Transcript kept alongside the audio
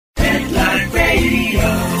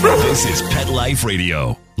This is Pet Life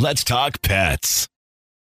Radio. Let's talk pets.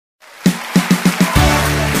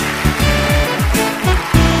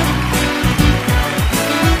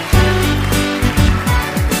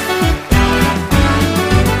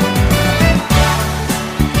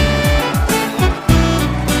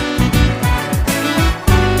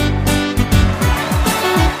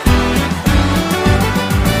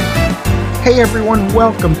 Hey everyone,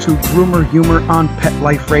 welcome to Groomer Humor on Pet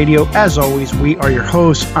Life Radio. As always, we are your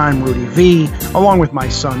hosts. I'm Rudy V, along with my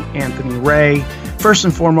son, Anthony Ray. First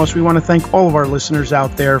and foremost, we want to thank all of our listeners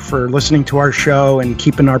out there for listening to our show and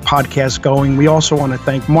keeping our podcast going. We also want to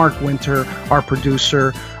thank Mark Winter, our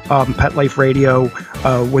producer, Pet Life Radio.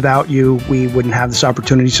 Without you, we wouldn't have this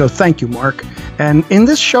opportunity. So thank you, Mark. And in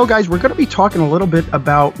this show, guys, we're going to be talking a little bit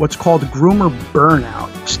about what's called groomer burnout.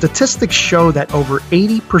 Statistics show that over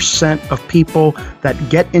 80% of people that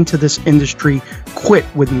get into this industry quit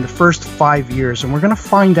within the first 5 years. And we're going to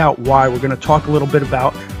find out why. We're going to talk a little bit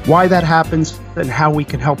about why that happens and how we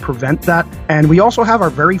can help prevent that. And we also have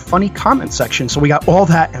our very funny comment section. So we got all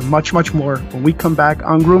that and much, much more when we come back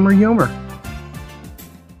on Groomer Humor.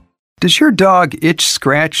 Does your dog itch,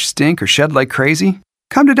 scratch, stink, or shed like crazy?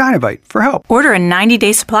 Come to Dinovite for help. Order a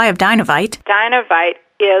 90-day supply of Dinovite. Dinovite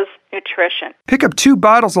is nutrition. Pick up 2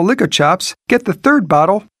 bottles of LicoChops. Get the 3rd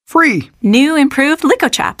bottle free. New improved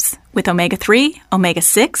LicoChops with omega-3,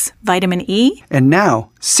 omega-6, vitamin E. And now,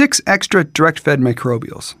 6 extra direct-fed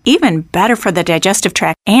microbials. Even better for the digestive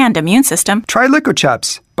tract and immune system. Try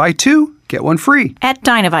LicoChops. Buy 2, get 1 free. At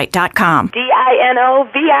Dinovite.com.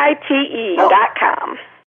 DINOVITE.com.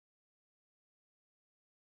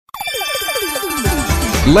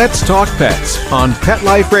 Let's Talk Pets on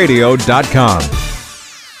PetLifeRadio.com.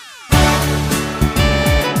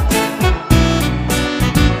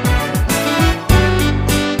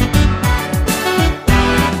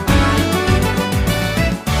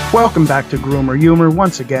 Welcome back to Groomer Humor.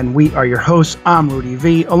 Once again, we are your hosts. I'm Rudy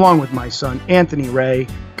V, along with my son, Anthony Ray.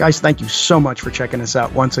 Guys, thank you so much for checking us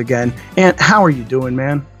out once again. And how are you doing,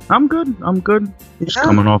 man? I'm good. Just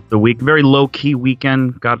coming off the week. Very low-key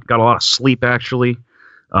weekend. Got a lot of sleep, actually.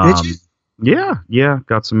 Did you? Yeah.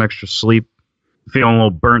 Got some extra sleep. Feeling a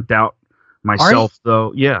little burnt out myself,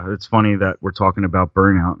 though. Yeah, it's funny that we're talking about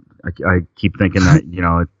burnout. I keep thinking that,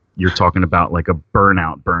 you're talking about like a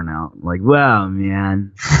burnout. Like, wow,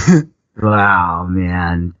 man,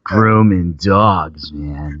 grooming dogs,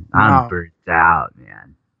 man. I'm burnt out,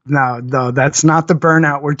 man. No, that's not the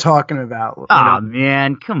burnout we're talking about.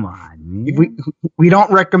 Man, come on, man. We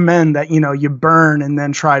don't recommend that, you burn and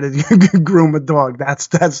then try to groom a dog. That's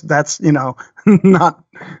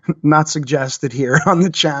not suggested here on the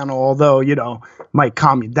channel, although, might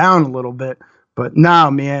calm you down a little bit. But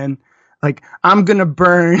no, man, like I'm going to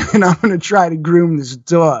burn and I'm going to try to groom this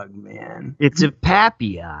dog, man. It's a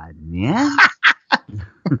papillon, man.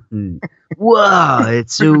 Whoa,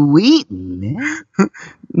 it's a Wheaton, man.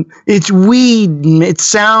 It's weed. It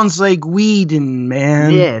sounds like weedin',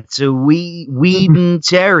 man. Yeah, it's a Wheaton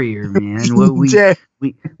Terrier, man.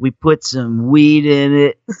 We put some weed in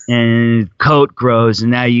it, and coat grows,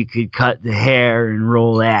 and now you could cut the hair and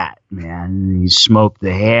roll that, man. And you smoke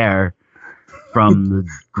the hair from the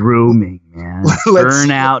grooming, man.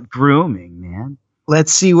 Burnout grooming, man.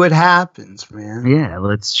 Let's see what happens, man. Yeah,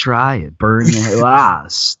 let's try it. Burn the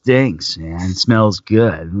stinks, man. Smells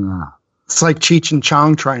good. It's like Cheech and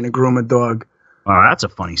Chong trying to groom a dog. Oh, that's a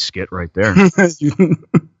funny skit right there.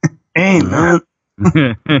 Hey, man.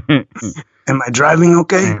 Am I driving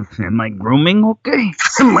okay? Am I grooming okay?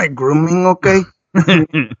 Am I grooming okay?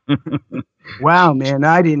 Wow, man.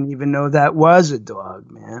 I didn't even know that was a dog,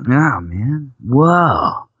 man. Oh, man.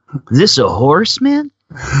 Whoa. Is this a horse, man?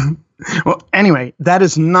 Well, anyway, that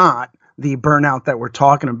is not the burnout that we're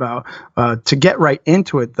talking about. To get right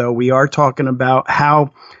into it, though, we are talking about how,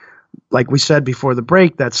 like we said before the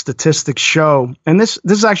break, that statistics show, and this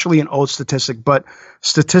is actually an old statistic, but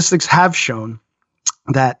statistics have shown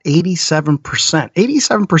that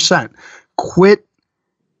 87% quit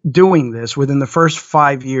doing this within the first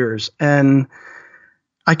 5 years. And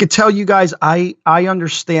I could tell you guys, I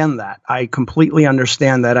understand that. I completely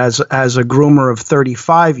understand that. As a groomer of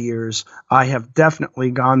 35 years, I have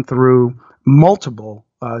definitely gone through multiple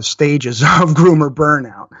stages of groomer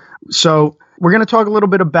burnout. So we're going to talk a little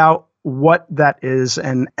bit about what that is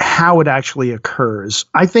and how it actually occurs.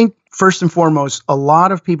 I think first and foremost, a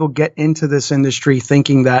lot of people get into this industry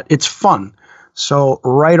thinking that it's fun. So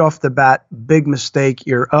right off the bat, big mistake.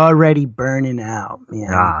 You're already burning out,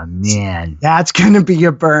 man. Oh, man. That's going to be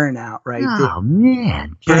a burnout right there. Oh,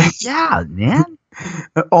 man. Burnt out, man.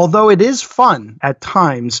 Although it is fun at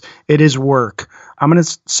times, it is work. I'm going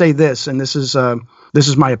to say this, and this is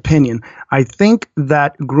my opinion. I think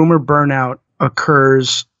that groomer burnout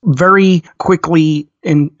occurs very quickly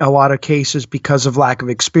in a lot of cases because of lack of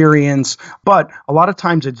experience, but a lot of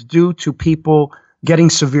times it's due to people getting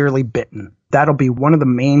severely bitten. That'll be one of the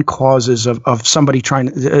main causes of somebody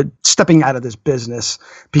trying to stepping out of this business,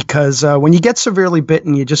 because when you get severely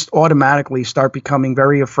bitten, you just automatically start becoming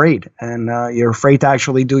very afraid, and you're afraid to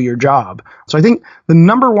actually do your job. So I think the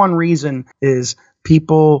number one reason is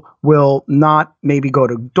people will not maybe go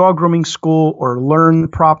to dog grooming school or learn the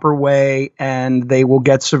proper way, and they will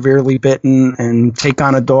get severely bitten and take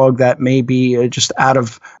on a dog that may be just out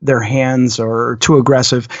of their hands or too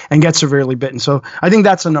aggressive and get severely bitten. So I think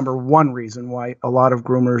that's the number one reason why a lot of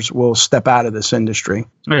groomers will step out of this industry.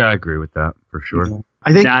 Yeah, I agree with that for sure. Yeah.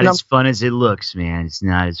 I think not as fun as it looks, man. It's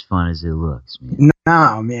not as fun as it looks, man.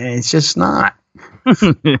 No, man, it's just not.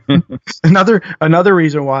 Another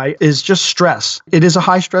reason why is just stress. It is a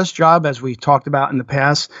high stress job, as we talked about in the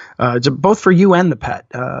past, both for you and the pet.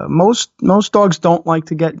 Most dogs don't like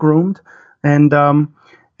to get groomed, and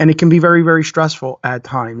it can be very, very stressful at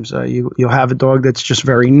times. You'll have a dog that's just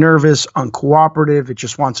very nervous, uncooperative. It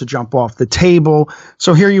just wants to jump off the table.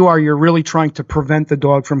 So here you are, you're really trying to prevent the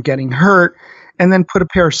dog from getting hurt, and then put a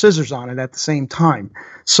pair of scissors on it at the same time.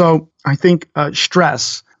 So I think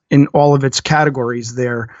stress in all of its categories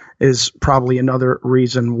there is probably another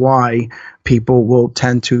reason why people will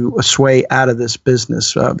tend to sway out of this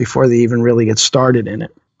business before they even really get started in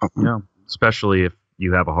it. Yeah, especially if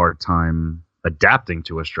you have a hard time adapting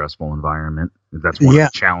to a stressful environment. That's one of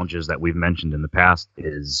the challenges that we've mentioned in the past,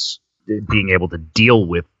 is being able to deal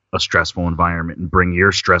with a stressful environment and bring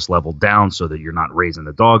your stress level down so that you're not raising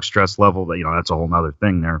the dog's stress level. That, that's a whole nother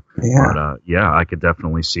thing there. Yeah. But I could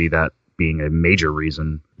definitely see that being a major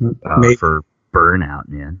reason for burnout,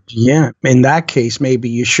 man. Yeah, in that case, maybe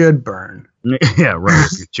you should burn. Yeah, right.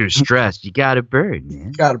 If you're too stressed, you gotta burn, man.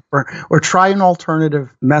 You gotta burn, or try an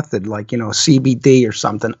alternative method like CBD or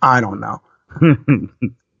something. I don't know.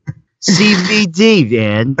 CBD,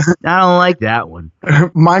 man. I don't like that one.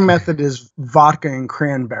 My method is vodka and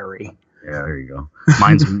cranberry. Yeah, there you go.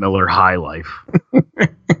 Mine's Miller High Life.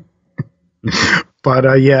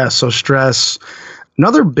 But so stress.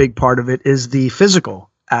 Another big part of it is the physical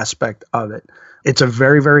aspect of it. It's a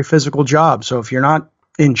very, very physical job. So if you're not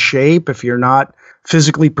in shape, if you're not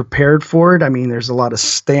physically prepared for it, I mean, there's a lot of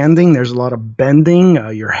standing, there's a lot of bending,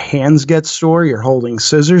 your hands get sore, you're holding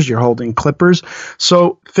scissors, you're holding clippers.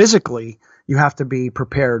 So physically, you have to be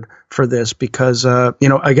prepared for this because,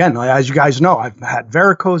 again, as you guys know, I've had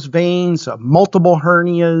varicose veins, multiple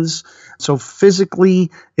hernias. So physically,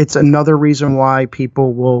 it's another reason why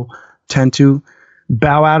people will tend to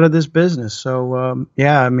bow out of this business. So,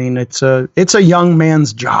 I mean, it's a young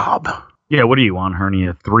man's job. Yeah, what are you on,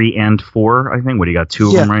 hernia 3 and 4? I think. What do you got? 2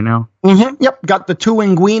 of them right now? Mm-hmm. Yep, got the 2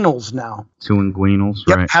 inguinals now. 2 inguinals,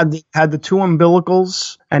 yep, right? Had the 2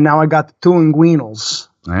 umbilicals, and now I got the 2 inguinals.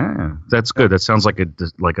 Yeah, that's good. That sounds like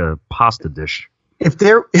a pasta dish. If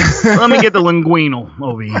there, let me get the linguinal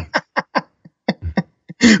over here.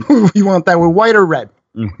 You want that with white or red?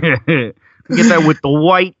 Get that with the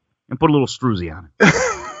white and put a little Struzzi on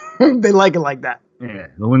it. They like it like that. Yeah,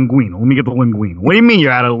 the linguinal. Let me get the linguinal. What do you mean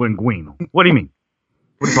you're out of the linguinal? What do you mean?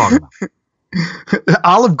 What are you talking about?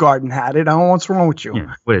 Olive Garden had it. I don't know what's wrong with you.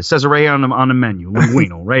 Yeah. Wait, it says it right here on the menu.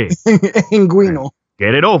 Linguinal, right? Inguinal.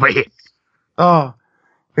 Get it over here. Oh,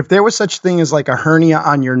 if there was such thing as like a hernia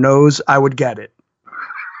on your nose, I would get it.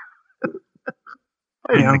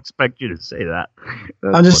 I didn't expect you to say that.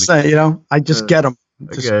 That's I'm just saying, I just get them.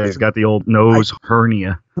 Okay, he's got the old nose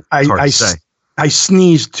hernia. It's hard to say. I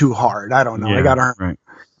sneezed too hard. I don't know. Yeah, I got a hernia. Right.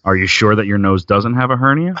 Are you sure that your nose doesn't have a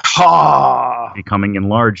hernia? Becoming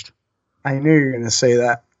enlarged. I knew you were going to say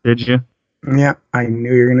that. Did you? Yeah, I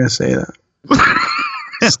knew you were going to say that.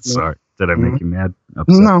 Sorry. Did I make you mad?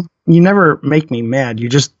 Upset? No, you never make me mad. You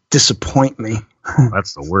just disappoint me.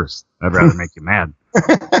 That's the worst. I'd rather make you mad.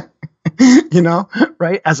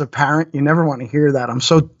 Right? As a parent, you never want to hear that. I'm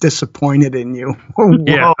so disappointed in you.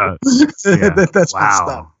 Yeah. That's wow. messed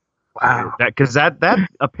up. Wow. Because that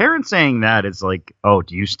a parent saying that is like, oh,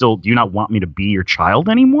 do you not want me to be your child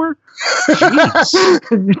anymore? Jeez.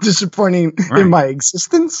 You're disappointing in my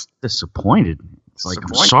existence? Disappointed. It's like,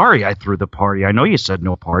 I'm sorry I threw the party. I know you said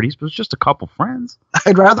no parties, but it's just a couple friends.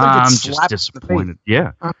 I'd rather I'm just disappointed.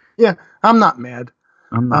 Yeah. I'm not mad.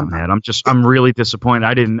 I'm not mad. I'm really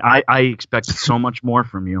disappointed. I expected so much more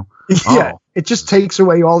from you. Yeah. It just takes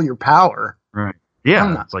away all your power. Right. Yeah.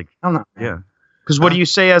 I'm not mad. Yeah. Because what do you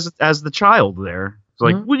say as the child there? It's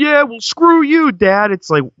like, well, screw you, Dad. It's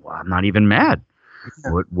like, well, I'm not even mad.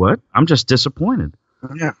 What? I'm just disappointed.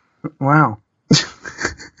 Yeah. Wow.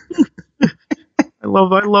 I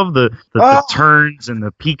love the turns and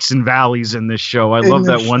the peaks and valleys in this show. I love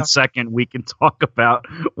that 1 second we can talk about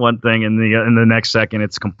one thing and the next second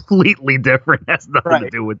it's completely different. It has nothing to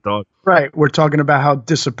do with dogs. Right. We're talking about how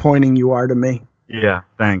disappointing you are to me. Yeah,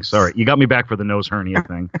 thanks. All right, you got me back for the nose hernia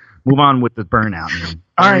thing. Move on with the burnout, man.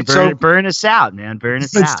 All right, burn us out, man. Burn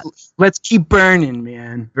us out. Let's keep burning,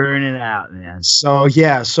 man. Burn it out, man. So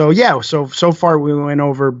far we went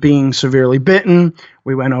over being severely bitten.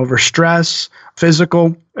 We went over stress,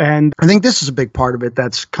 physical, and I think this is a big part of it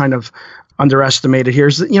that's kind of underestimated here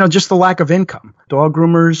is just the lack of income. Dog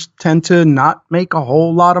groomers tend to not make a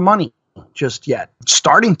whole lot of money just yet.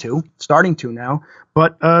 Starting to now.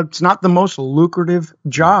 But it's not the most lucrative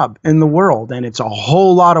job in the world, and it's a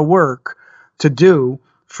whole lot of work to do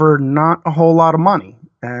for not a whole lot of money.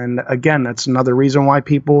 And again, that's another reason why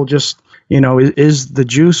people just, is the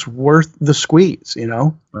juice worth the squeeze,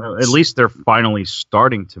 Well, at least they're finally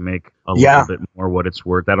starting to make a little bit more what it's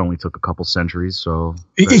worth. That only took a couple centuries, so.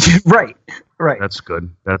 Right. That's good.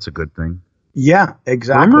 That's a good thing. Yeah,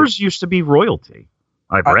 exactly. Groomers used to be royalty.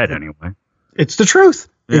 I've read anyway. It's the truth.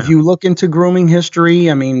 Yeah. If you look into grooming history,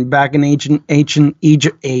 I mean, back in ancient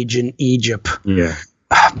Egypt. Yeah.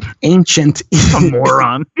 Ancient. A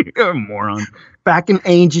moron. You're a moron. Back in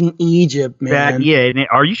ancient Egypt, man.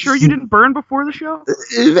 Are you sure you didn't burn before the show?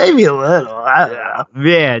 Maybe a little. I don't know.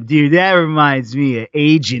 Yeah, dude, that reminds me of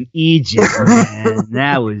Agent Egypt,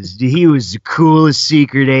 man. He was the coolest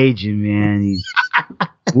secret agent, man. He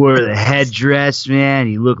wore the headdress, man.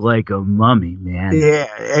 He looked like a mummy, man. Yeah,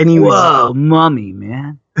 anyway. Whoa, mummy,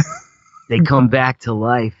 man. They come back to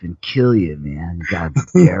life and kill you, man. You gotta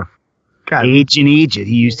be careful. Agent Egypt.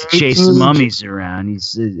 He used to chase the mummies around.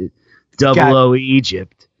 He's 00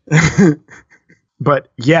 Egypt. But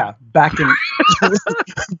yeah, back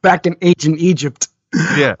in ancient Egypt,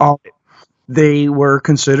 they were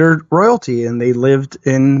considered royalty, and they lived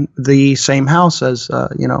in the same house as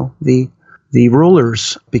the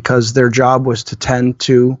rulers, because their job was to tend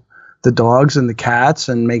to the dogs and the cats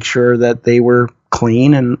and make sure that they were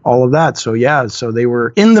clean and all of that. So they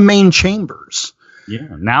were in the main chambers. Yeah.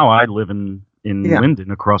 Now I live in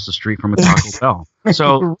Linden, across the street from a Taco Bell.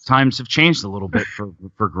 So times have changed a little bit for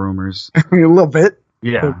groomers. A little bit.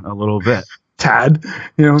 Yeah, a little bit. Tad.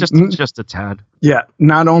 Just a tad. Yeah.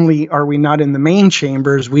 Not only are we not in the main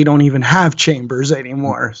chambers, we don't even have chambers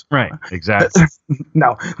anymore. Right. Exactly.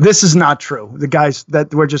 No, this is not true. The guys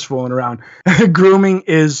that we're just fooling around. Grooming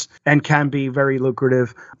is and can be very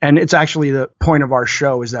lucrative. And it's actually the point of our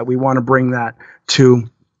show is that we want to bring that to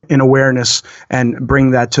in awareness and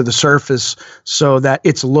bring that to the surface so that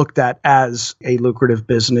it's looked at as a lucrative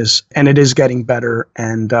business, and it is getting better.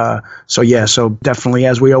 And so definitely,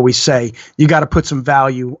 as we always say, you got to put some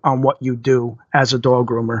value on what you do as a dog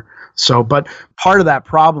groomer. So, but part of that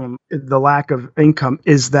problem, the lack of income,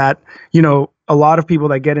 is that, a lot of people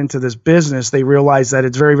that get into this business, they realize that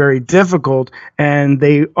it's very, very difficult, and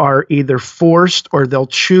they are either forced or they'll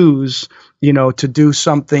choose to do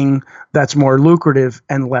something that's more lucrative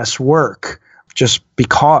and less work just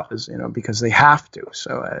because they have to.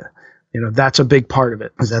 So, that's a big part of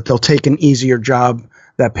it, is that they'll take an easier job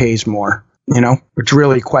that pays more, which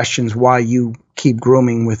really questions why you keep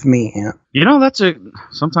grooming with me.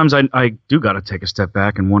 Sometimes I do got to take a step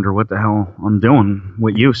back and wonder what the hell I'm doing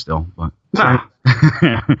with you still, but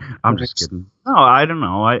I'm just kidding. No, I don't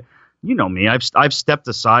know. You know me. I've stepped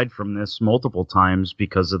aside from this multiple times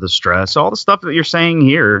because of the stress, all the stuff that you're saying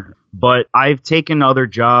here. But I've taken other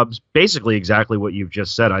jobs, basically exactly what you've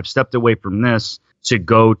just said. I've stepped away from this to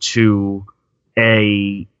go to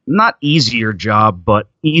a not easier job, but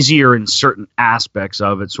easier in certain aspects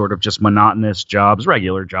of it, sort of just monotonous jobs,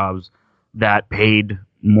 regular jobs that paid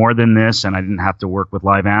more than this, and I didn't have to work with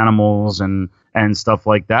live animals and stuff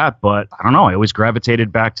like that. But I don't know, I always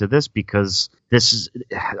gravitated back to this because those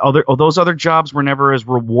other jobs were never as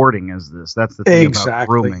rewarding as this. That's the thing about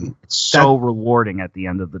grooming. It's so rewarding at the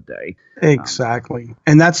end of the day. Exactly.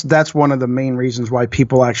 And that's one of the main reasons why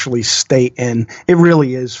people actually stay in. It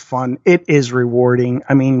really is fun. It is rewarding.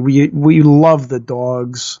 I mean, we love the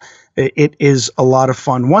dogs. It is a lot of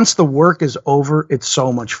fun. Once the work is over, it's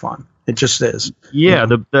so much fun. It just is. Yeah,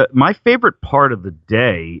 my favorite part of the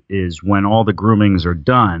day is when all the groomings are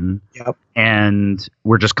done, and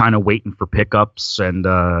we're just kind of waiting for pickups, and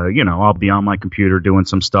I'll be on my computer doing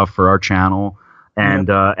some stuff for our channel,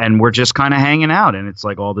 and we're just kind of hanging out, and it's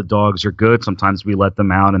like all the dogs are good. Sometimes we let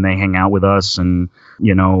them out and they hang out with us, and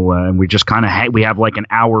and we just kind of we have like an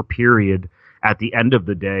hour period at the end of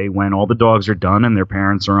the day when all the dogs are done and their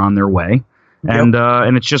parents are on their way.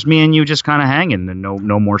 And it's just me and you just kind of hanging, and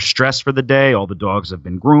no more stress for the day. All the dogs have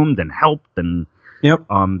been groomed and helped, and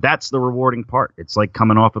that's the rewarding part. It's like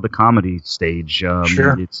coming off of the comedy stage.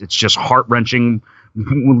 Sure. It's just heart-wrenching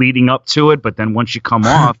leading up to it, but then once you come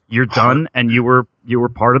off, you're done, and you were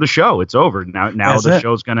part of the show. It's over. Now the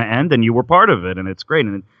show's going to end, and you were part of it, and it's great.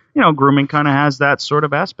 And grooming kind of has that sort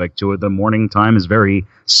of aspect to it. The morning time is very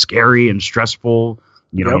scary and stressful.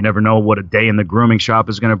 You never know what a day in the grooming shop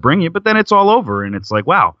is going to bring you, but then it's all over, and it's like,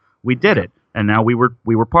 wow, we did it. And now we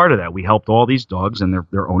were part of that. We helped all these dogs, and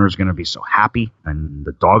their owner's going to be so happy, and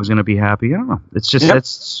the dog's going to be happy. I don't know. It's just it's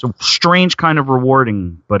so strange, kind of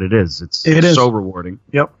rewarding, but it is. It is so rewarding.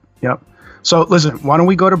 Yep. So listen, why don't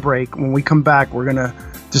we go to break? When we come back, we're going to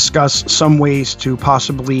discuss some ways to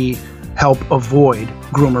possibly help avoid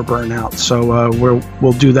groomer burnout. So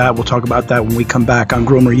we'll do that. We'll talk about that when we come back on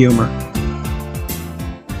Groomer Humor.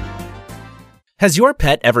 Has your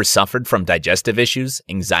pet ever suffered from digestive issues,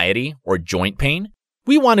 anxiety, or joint pain?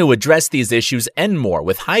 We want to address these issues and more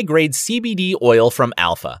with high-grade CBD oil from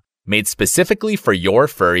Alpha, made specifically for your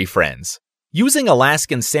furry friends. Using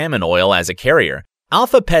Alaskan salmon oil as a carrier,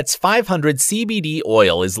 Alpha Pet's 500 CBD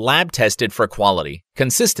oil is lab-tested for quality,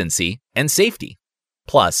 consistency, and safety.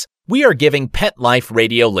 Plus, we are giving Pet Life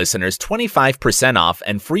Radio listeners 25% off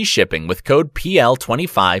and free shipping with code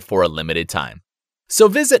PL25 for a limited time. So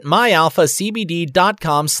visit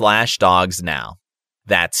myalphacbd.com/dogs now.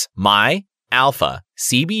 That's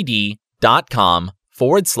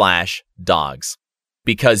myalphacbd.com/dogs.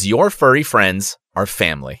 Because your furry friends are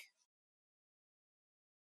family.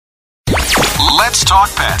 Let's talk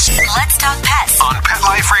pets. Let's talk pets. On Pet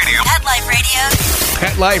Life Radio. Pet Life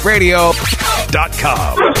Radio.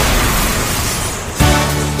 PetLifeRadio.com.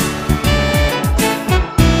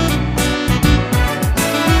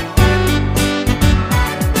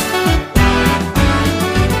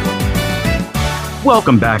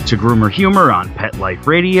 Welcome back to Groomer Humor on Pet Life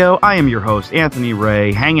Radio. I am your host, Anthony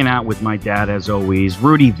Ray, hanging out with my dad, as always,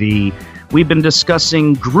 Rudy V. We've been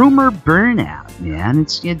discussing groomer burnout, man.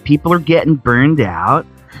 People are getting burned out.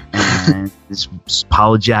 And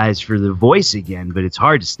apologize for the voice again, but it's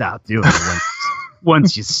hard to stop doing it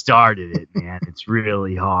once you started it, man. It's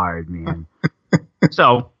really hard, man.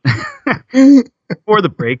 So, before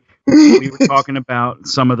the break, we were talking about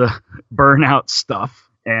some of the burnout stuff.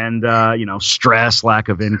 And stress, lack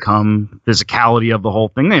of income, physicality of the whole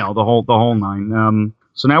thing, the whole nine.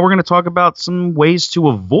 So now we're going to talk about some ways to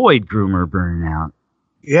avoid groomer burnout.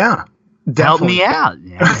 Yeah, definitely. Help me out.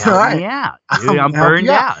 Yeah, help me out. Dude, I'm burned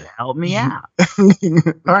out. Help me out. All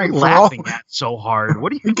right, laughing at so hard.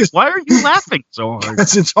 Why are you laughing so hard?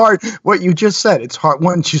 Because it's hard. What you just said, it's hard.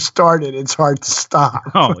 Once you start it, it's hard to stop.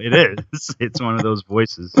 Oh, it is. It's one of those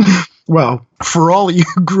voices. Well, for all you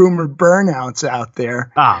groomer burnouts out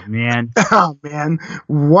there. Oh man.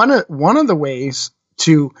 One of the ways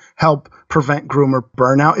to help prevent groomer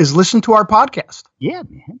burnout is listen to our podcast. Yeah,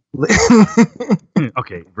 man.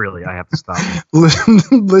 Okay, really, I have to stop.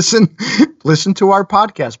 Listen to our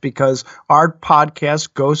podcast, because our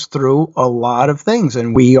podcast goes through a lot of things,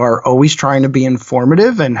 and we are always trying to be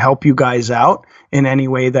informative and help you guys out in any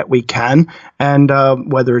way that we can. And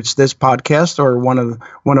whether it's this podcast or one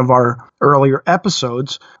of our earlier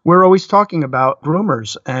episodes, we're always talking about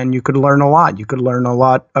groomers, and you could learn a lot. You could learn a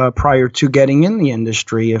lot prior to getting in the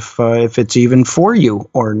industry, if it's even for you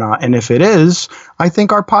or not. And if it is, I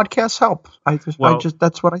think our podcasts help.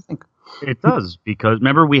 That's what I think. It does, because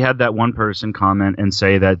remember we had that one person comment and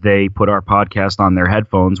say that they put our podcast on their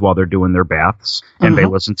headphones while they're doing their baths, and they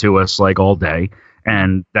listen to us like all day.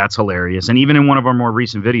 And that's hilarious. And even in one of our more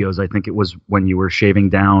recent videos, I think it was when you were shaving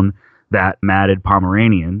down that matted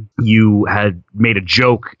Pomeranian, you had made a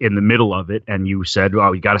joke in the middle of it, and you said,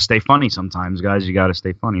 "Oh, you got to stay funny sometimes, guys. You got to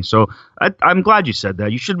stay funny." So I'm glad you said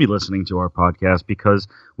that. You should be listening to our podcast, because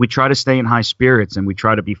we try to stay in high spirits and we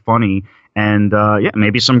try to be funny. And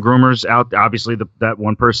maybe some groomers out. Obviously, that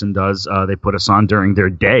one person does. They put us on during their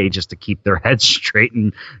day just to keep their heads straight,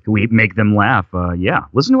 and we make them laugh.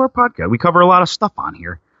 Listen to our podcast. We cover a lot of stuff on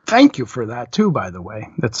here. Thank you for that, too, by the way.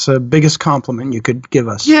 That's the biggest compliment you could give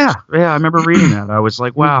us. Yeah, I remember reading that. I was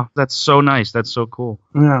like, wow, that's so nice. That's so cool.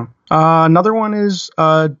 Yeah. Another one is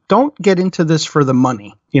don't get into this for the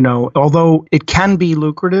money. Although it can be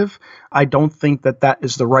lucrative, I don't think that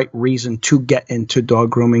is the right reason to get into dog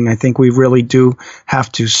grooming. I think we really do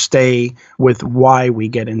have to stay with why we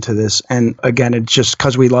get into this. And again, it's just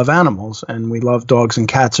because we love animals, and we love dogs and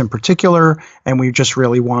cats in particular, and we just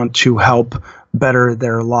really want to help better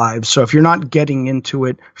their lives. So if you're not getting into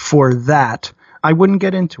it for that, I wouldn't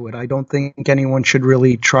get into it. I don't think anyone should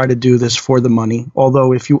really try to do this for the money.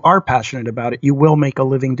 Although if you are passionate about it, you will make a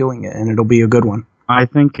living doing it, and it'll be a good one. I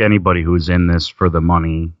think anybody who's in this for the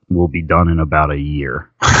money will be done in about a year,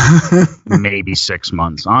 maybe 6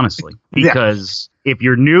 months, honestly. Because if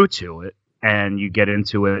you're new to it and you get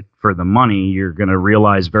into it for the money, you're going to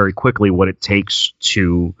realize very quickly what it takes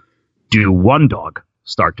to do one dog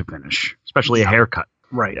start to finish, especially a haircut.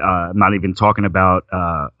 Right. I'm not even talking about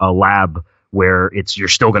a lab where you're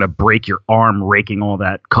still going to break your arm raking all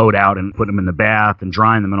that coat out and put them in the bath and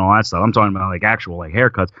drying them and all that stuff. I'm talking about like actual like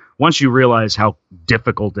haircuts. Once you realize how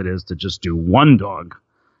difficult it is to just do one dog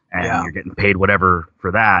and you're getting paid whatever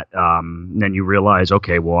for that, then you realize,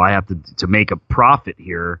 okay, well, I have to make a profit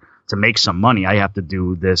here, to make some money, I have to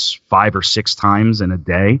do this 5 or 6 times in a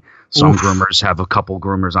day. Some groomers have a couple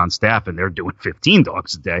groomers on staff and they're doing 15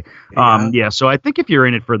 dogs a day. So I think if you're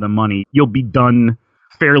in it for the money, you'll be done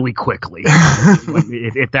fairly quickly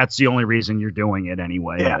if that's the only reason you're doing it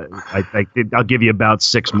anyway. I'll give you about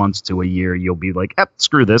 6 months to a year. You'll be like,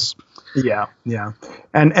 screw this. Yeah.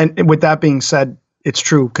 And with that being said, it's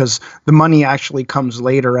true, because the money actually comes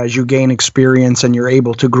later as you gain experience and you're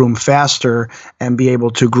able to groom faster and be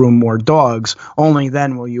able to groom more dogs. Only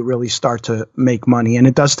then will you really start to make money, and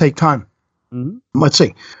it does take time. Let's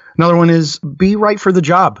see. Another one is be right for the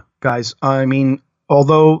job, guys. I mean,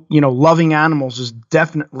 although, loving animals is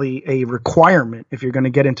definitely a requirement if you're going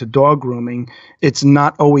to get into dog grooming, it's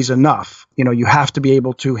not always enough. You have to be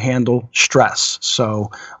able to handle stress. So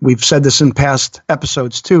we've said this in past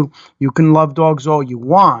episodes too. You can love dogs all you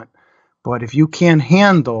want, but if you can't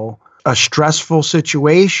handle a stressful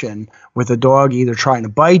situation with a dog either trying to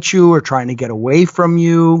bite you or trying to get away from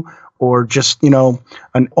you, or just,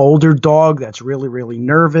 an older dog that's really, really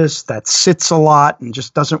nervous, that sits a lot and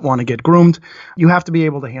just doesn't want to get groomed, you have to be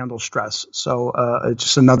able to handle stress. So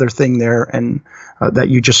just another thing there, and that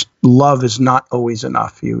you just love is not always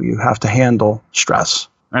enough. You have to handle stress.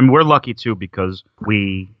 And we're lucky, too, because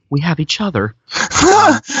we have each other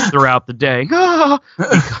throughout the day.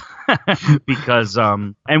 Because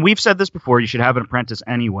and we've said this before, you should have an apprentice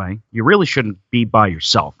anyway. You really shouldn't be by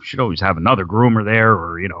yourself. You should always have another groomer there,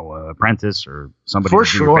 or an apprentice, or somebody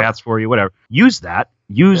to do your baths for you, whatever. Use that.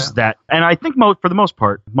 And I think for the most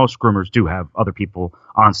part, most groomers do have other people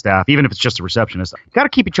on staff, even if it's just a receptionist. You got to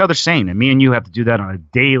keep each other sane, and me and you have to do that on a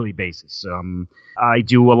daily basis. I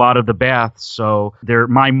do a lot of the baths, so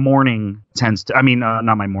my morning tends to,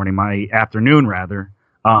 not my morning, my afternoon rather,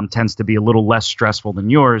 tends to be a little less stressful than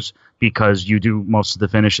yours because you do most of the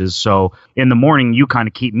finishes. So in the morning, you kind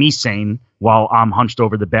of keep me sane while I'm hunched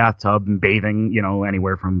over the bathtub and bathing,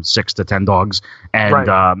 anywhere from 6 to 10 dogs.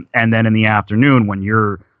 And and then in the afternoon, when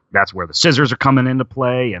that's where the scissors are coming into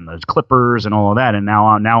play and the clippers and all of that. And now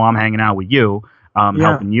I'm hanging out with you,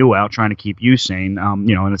 helping you out, trying to keep you sane.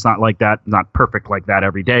 And it's not like that, not perfect like that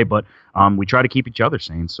every day, but we try to keep each other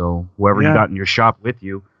sane. So whoever you got in your shop with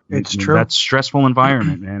you, it's true. That's stressful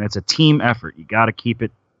environment, man. It's a team effort. You got to keep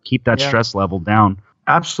that stress level down.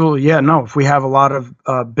 Absolutely. Yeah, no, if we have a lot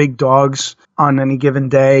of big dogs on any given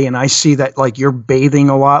day and I see that like you're bathing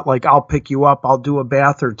a lot, like I'll pick you up, I'll do a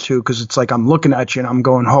bath or two, because it's like I'm looking at you and I'm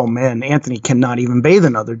going, oh man, Anthony cannot even bathe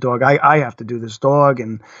another dog. I have to do this dog.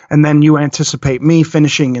 And then you anticipate me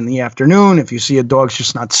finishing in the afternoon. If you see a dog's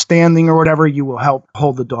just not standing or whatever, you will help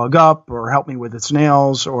hold the dog up or help me with its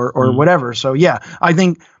nails or whatever. So yeah, I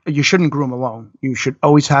think you shouldn't groom alone. You should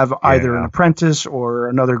always have either an apprentice or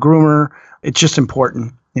another groomer. It's just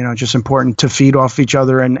important, just important to feed off each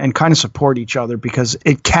other and kind of support each other, because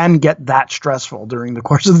it can get that stressful during the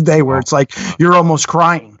course of the day where it's like you're almost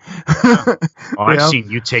crying. I've seen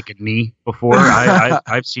you take a knee before.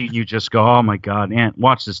 I've seen you just go, oh my God, Aunt,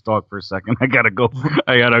 watch this dog for a second. I gotta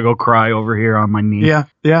go cry over here on my knee.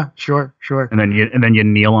 Yeah, sure. And then you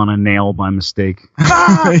kneel on a nail by mistake.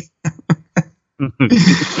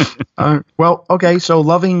 Well, okay, so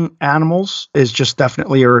loving animals is just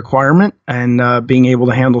definitely a requirement, and being able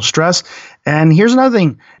to handle stress. And here's another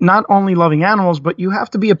thing, not only loving animals, but you have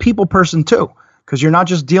to be a people person too, because you're not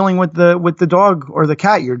just dealing with the dog or the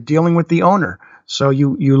cat, you're dealing with the owner. So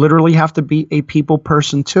you literally have to be a people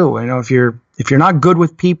person too. If you're not good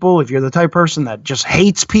with people, if you're the type of person that just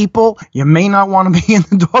hates people, you may not want to be in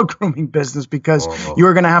the dog grooming business, because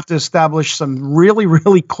you're going to have to establish some really,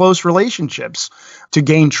 really close relationships to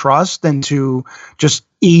gain trust and to just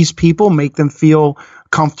ease people, make them feel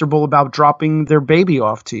comfortable about dropping their baby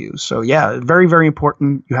off to you. So yeah, very, very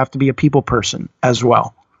important. You have to be a people person as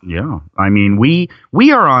well. Yeah. I mean, we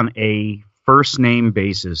are on a first name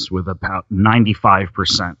basis with about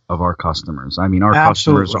 95% of our customers. I mean, our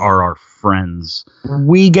Absolutely. customers are our friends.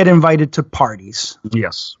 We get invited to parties.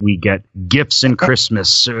 Yes, we get gifts in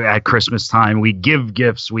Christmas at Christmas time. We give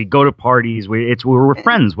gifts. We go to parties. We're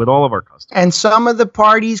friends with all of our customers. And some of the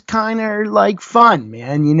parties kind of like fun,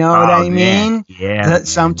 man. You know what I mean? Yeah.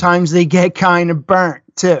 Sometimes they get kind of burnt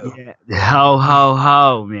too. Yeah. Ho ho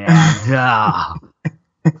ho, man. Oh.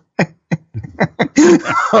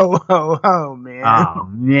 Ho ho ho, man. Oh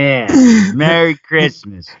man. Merry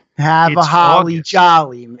Christmas. Have a It's holly August.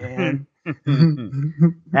 jolly, man.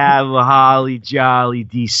 Have a holly jolly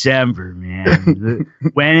December, man.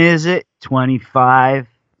 When is it? 25?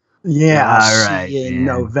 Yeah, All right, see you in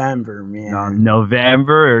man. November, man.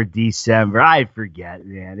 November or December? I forget,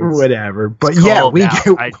 man. Whatever. But it's yeah, cold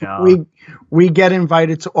out, I know. we get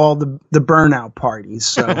invited to all the burnout parties.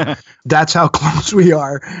 So that's how close we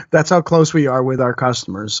are. That's how close we are with our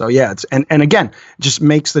customers. So yeah, it's and again, just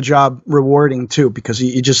makes the job rewarding too, because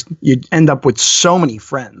you end up with so many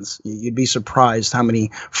friends. You'd be surprised how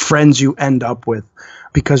many friends you end up with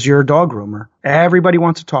because you're a dog groomer. Everybody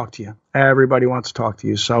wants to talk to you. Everybody wants to talk to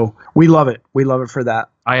you. So we love it. We love it for that.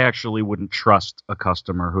 I actually wouldn't trust a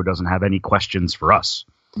customer who doesn't have any questions for us.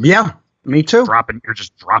 Yeah, me too. You're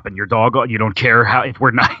just dropping your dog. You don't care how, if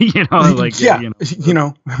we're not, like, yeah,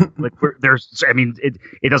 like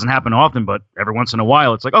it doesn't happen often, but every once in a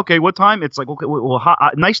while it's like, okay, what time? It's like, okay, well,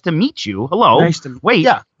 nice to meet you. Hello. Wait,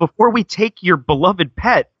 before we take your beloved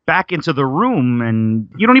pet back into the room and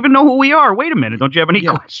you don't even know who we are. Wait a minute. Don't you have any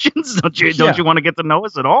questions? Don't you want to get to know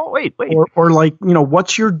us at all? Wait. Or like,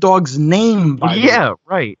 what's your dog's name? Right.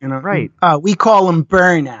 Right. We call him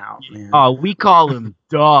Burnout. Man. Oh, we call him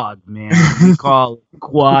Dog, man. We call him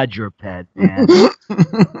Quadruped, man.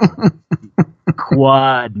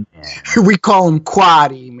 Quad, man. We call him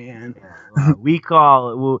Quaddy, man.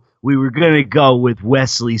 We were gonna go with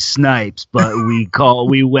Wesley Snipes, but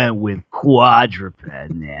we went with Quadruped,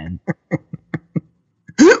 man.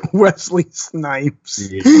 Wesley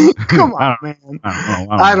Snipes. Come on, man.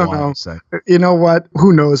 I don't know. You know what?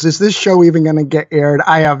 Who knows? Is this show even going to get aired?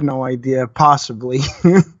 I have no idea. Possibly.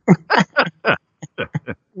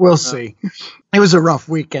 We'll see. It was a rough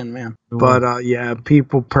weekend, man. But yeah,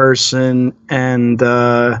 people person. And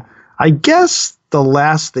I guess the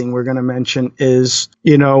last thing we're going to mention is,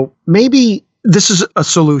 maybe this is a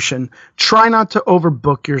solution. Try not to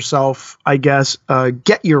overbook yourself, I guess.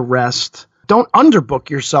 Get your rest. Don't underbook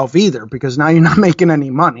yourself either, because now you're not making any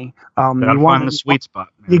money. You find the sweet spot.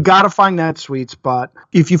 Man. You got to find that sweet spot.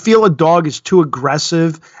 If you feel a dog is too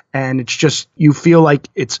aggressive and it's just, you feel like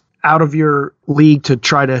it's out of your league to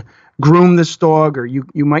try to groom this dog, or you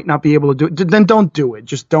might not be able to do it, then don't do it.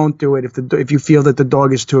 Just don't do it. If you feel that the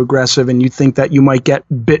dog is too aggressive and you think that you might get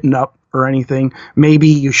bitten up or anything, maybe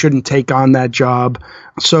you shouldn't take on that job.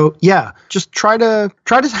 So yeah, just try to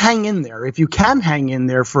hang in there. If you can hang in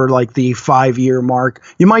there for like the 5-year mark,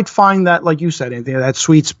 you might find that, like you said, Anthony, that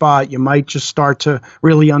sweet spot. You might just start to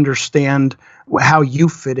really understand how you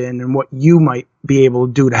fit in and what you might be able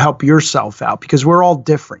to do to help yourself out, because we're all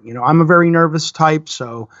different. I'm a very nervous type,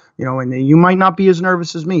 so and you might not be as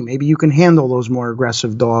nervous as me. Maybe you can handle those more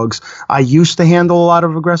aggressive dogs. I used to handle a lot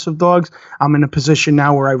of aggressive dogs. I'm in a position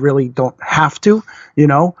now where I really don't have to,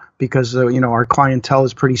 because our clientele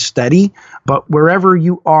is pretty steady. But wherever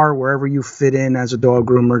you are, wherever you fit in as a dog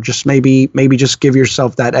groomer, just maybe just give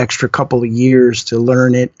yourself that extra couple of years to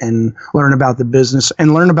learn it and learn about the business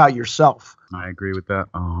and learn about yourself. I agree with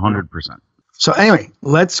that 100%. So anyway,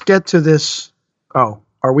 let's get to this. Oh,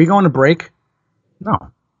 are we going to break?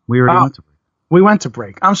 No, we already went to break. We went to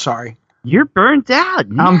break. I'm sorry. You're burnt out.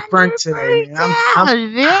 I'm burnt today.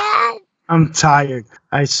 I'm tired.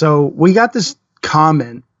 So we got this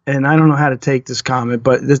comment, and I don't know how to take this comment,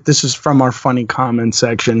 but this is from our funny comment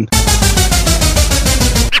section.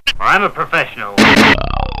 I'm a professional.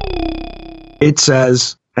 It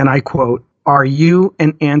says, and I quote, "Are you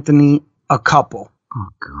and Anthony a couple?" Oh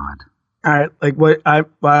God. All right, like what? I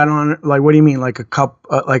don't like. What do you mean, like a couple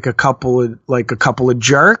of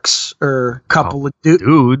jerks, or couple of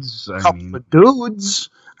dudes? Of dudes.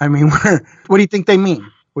 I mean, what do you think they mean?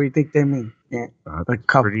 What do you think they mean? Yeah, a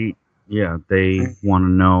couple. They want to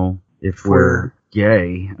know if we're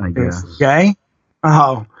gay. I guess. Gay?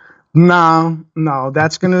 Oh. No,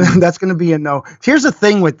 that's gonna be a no. Here's the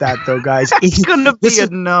thing with that, though, guys. It's gonna be a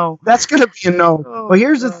no. That's gonna be a no. Oh, well,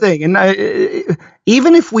 here's the thing, and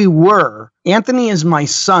even if we were, Anthony is my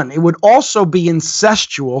son. It would also be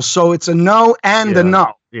incestual, so it's a no and a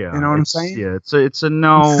no. Yeah, you know what I'm saying? Yeah, it's a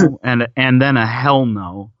no and then a hell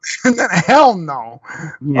no. And then a hell no.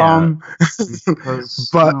 Yeah.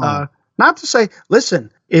 But Not to say,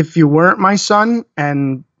 listen, if you weren't my son,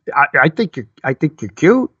 and I think you're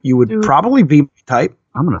cute, you would probably be my type.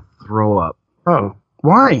 I'm gonna throw up. Oh,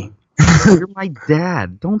 why? You're my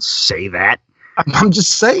dad. Don't say that. I'm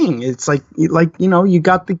just saying, it's like you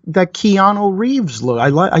got that Keanu Reeves look.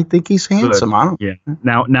 I think he's handsome. Good. I don't. Yeah.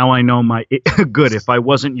 Now I know my good. If I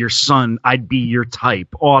wasn't your son, I'd be your type.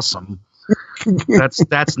 Awesome.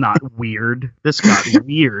 That's not weird. This got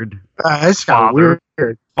weird. This got weird.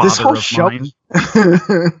 This whole show.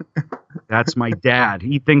 That's my dad.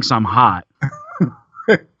 He thinks I'm hot.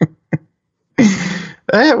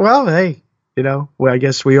 Well, hey, I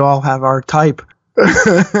guess we all have our type.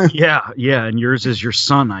 Yeah, and yours is your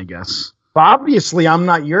son, I guess. Obviously, I'm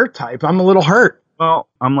not your type. I'm a little hurt. Well,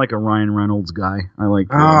 I'm like a Ryan Reynolds guy. I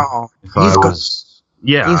like. I know.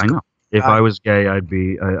 If I was gay, I'd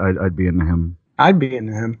be into him. I'd be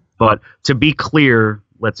into him. But to be clear,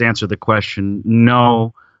 let's answer the question.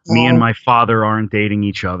 No, me and my father aren't dating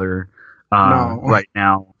each other right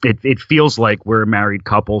now. It feels like we're a married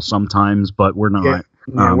couple sometimes, but we're not. Yeah,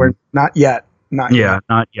 we're not yet. Not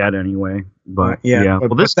yet anyway. But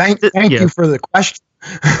thank you for the question.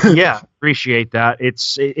 Yeah, appreciate that.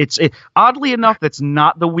 It's oddly enough, that's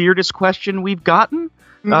not the weirdest question we've gotten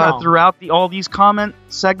throughout all these comment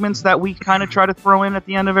segments that we kind of try to throw in at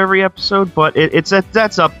the end of every episode. But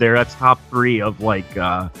that's up there. That's top 3 of what?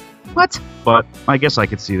 But I guess I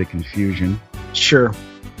could see the confusion. Sure.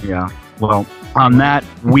 Yeah. Well, on that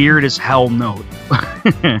weird as hell note,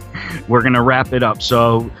 we're gonna wrap it up.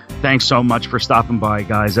 So. Thanks so much for stopping by,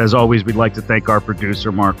 guys. As always, we'd like to thank our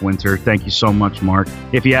producer, Mark Winter. Thank you so much, Mark.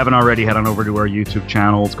 If you haven't already, head on over to our YouTube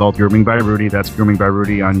channel. It's called Grooming by Rudy. That's Grooming by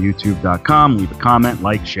Rudy on YouTube.com. Leave a comment,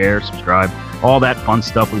 like, share, subscribe, all that fun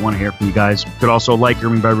stuff. We want to hear from you guys. You could also like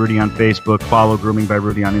Grooming by Rudy on Facebook, follow Grooming by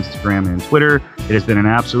Rudy on Instagram and Twitter. It has been an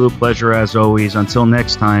absolute pleasure, as always. Until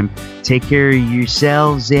next time, take care of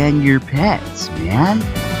yourselves and your pets, man.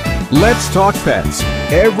 Let's Talk Pets,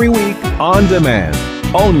 every week on demand.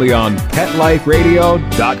 Only on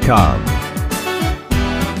PetLifeRadio.com.